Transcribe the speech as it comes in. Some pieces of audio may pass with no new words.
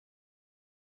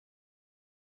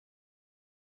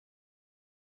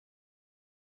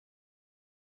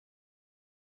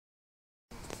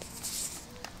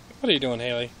What are you doing,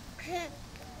 Hailee?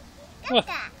 What?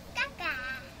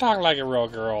 Talk like a real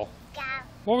girl.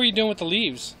 What were you doing with the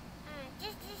leaves?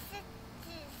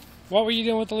 What were you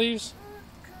doing with the leaves?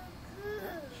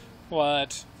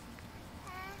 What?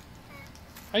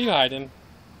 Are you hiding?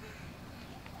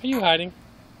 Are you hiding?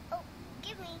 Oh,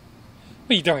 give me.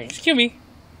 What are you doing? Excuse me.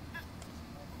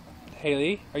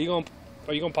 Hailee, are you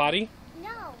going potty?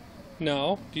 No.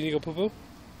 No. Do you need to go poo poo?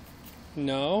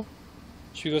 No.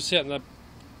 Should we go sit in the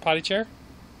potty chair?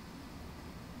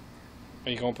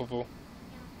 Are you going poo poo?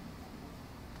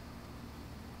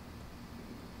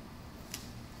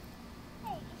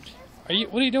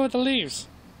 What are you doing with the leaves?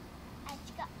 I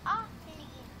took off the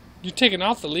leaves. You're taking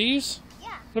off the leaves? Yeah.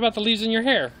 What about the leaves in your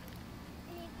hair?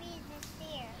 Maybe this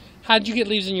there. How'd you get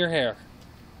leaves in your hair?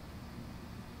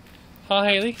 Huh,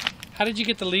 Hailee? How did you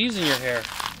get the leaves in your hair?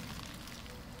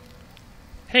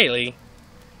 Hailee,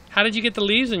 how did you get the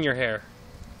leaves in your hair?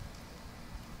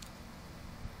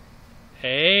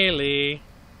 Hailee,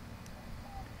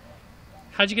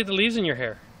 how'd you get the leaves in your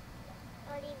hair?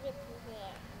 I'll leave it there.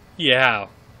 Yeah.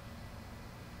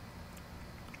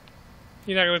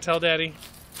 You're not going to tell Daddy?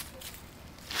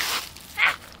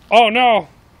 Oh no!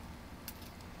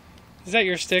 Is that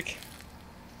your stick?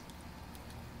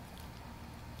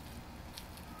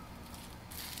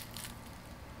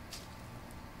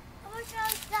 I want to go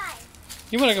outside.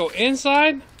 You want to go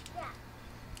inside? Yeah.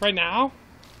 Right now?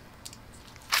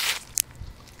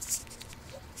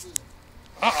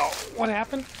 Uh-oh, what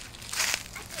happened?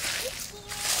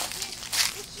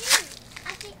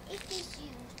 I think icky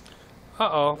shoe.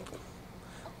 Uh-oh.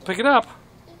 Pick it up.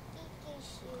 Icky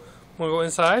shoe. Want to go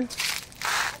inside? Icky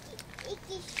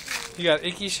shoe. You got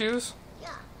icky shoes? Yeah.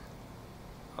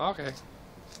 Okay. Did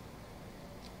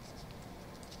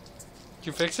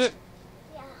you fix it?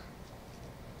 Yeah.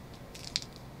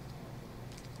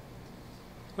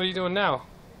 What are you doing now?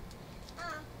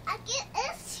 I get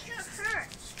it's hurt.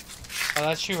 Oh,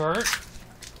 that shoe hurt?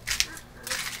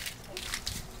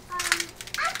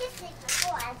 I just take the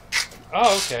door.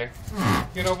 Oh, okay.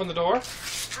 You can open the door?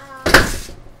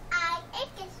 I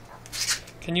icky stuff.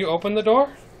 Can you open the door?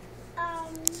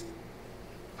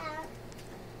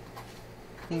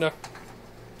 No.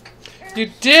 You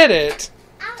did it!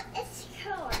 It's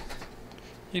hurt.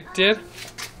 You did?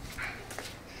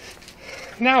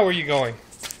 Now where are you going?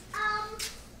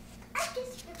 I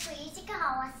just please the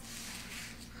house.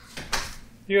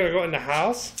 You gotta go in the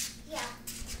house? Yeah.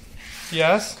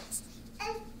 Yes?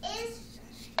 And it's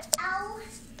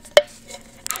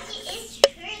I think it's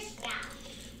hurt now.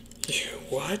 You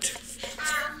what?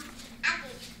 I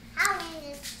think how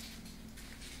is it?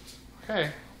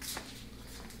 Okay.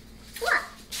 What?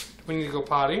 We need to go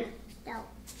potty? No.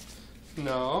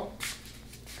 No.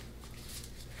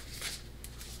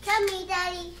 Come me,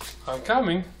 Daddy. I'm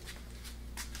coming.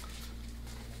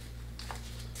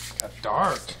 Got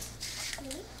dark.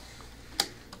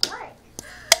 What?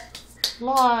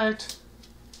 Light.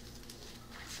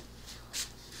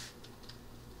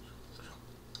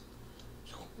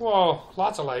 Whoa,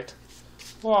 lots of light.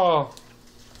 Whoa.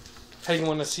 Hey, you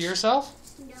want to see yourself?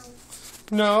 No.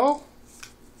 No?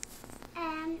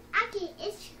 I think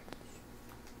it's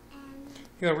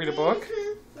You gonna read a book?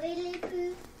 Really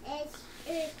cool. It's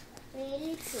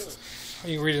really cool. Are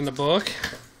you reading the book?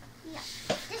 Yeah.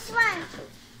 This one.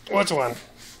 Which one?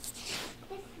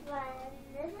 This one.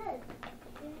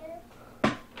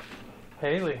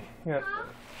 Hailee, you Huh?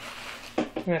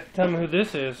 have to tell me who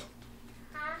this is.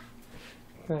 Huh?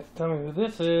 You have to tell me who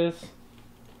this is.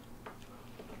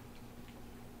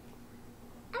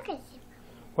 Okay. So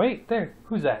Wait, there.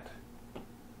 Who's that?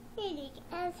 really,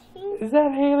 Is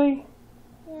that Hailee?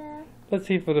 yeah. Let's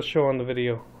see if it'll show on the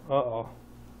video. Uh-oh.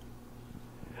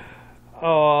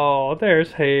 Oh,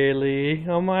 there's Hailee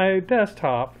on my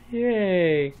desktop.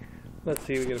 Yay. Let's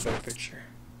see if we get a better picture.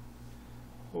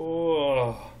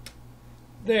 Whoa.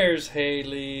 There's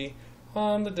Hailee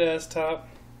on the desktop.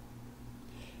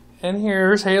 And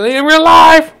here's Hailee in real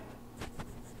life.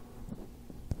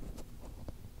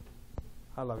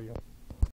 I love you.